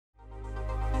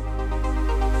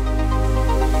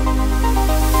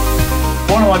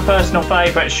of my personal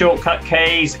favourite shortcut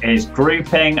keys is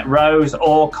grouping rows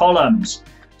or columns.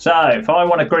 So if I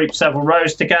want to group several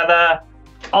rows together,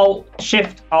 Alt,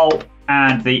 Shift, Alt,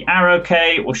 and the arrow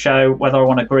key will show whether I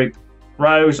want to group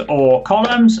rows or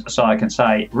columns. So I can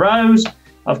say rows.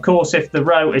 Of course, if the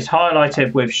row is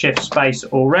highlighted with Shift Space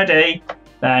already,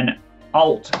 then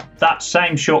Alt, that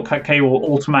same shortcut key will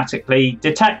automatically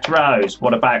detect rows.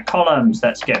 What about columns?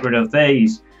 Let's get rid of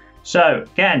these. So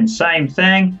again, same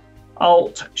thing.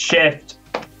 Alt, Shift,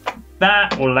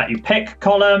 that will let you pick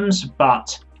columns,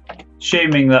 but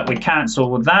assuming that we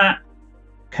cancel that,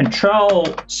 Control,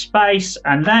 Space,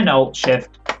 and then Alt,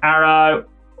 Shift, arrow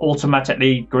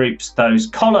automatically groups those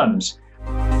columns.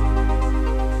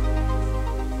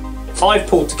 I've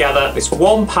pulled together this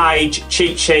one-page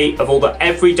cheat sheet of all the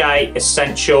everyday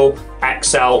essential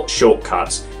Excel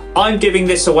shortcuts. I'm giving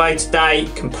this away today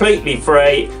completely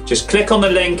free. Just click on the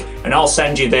link and I'll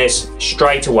send you this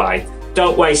straight away.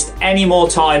 Don't waste any more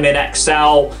time in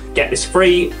Excel. Get this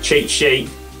free cheat sheet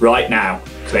right now.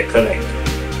 Click the link.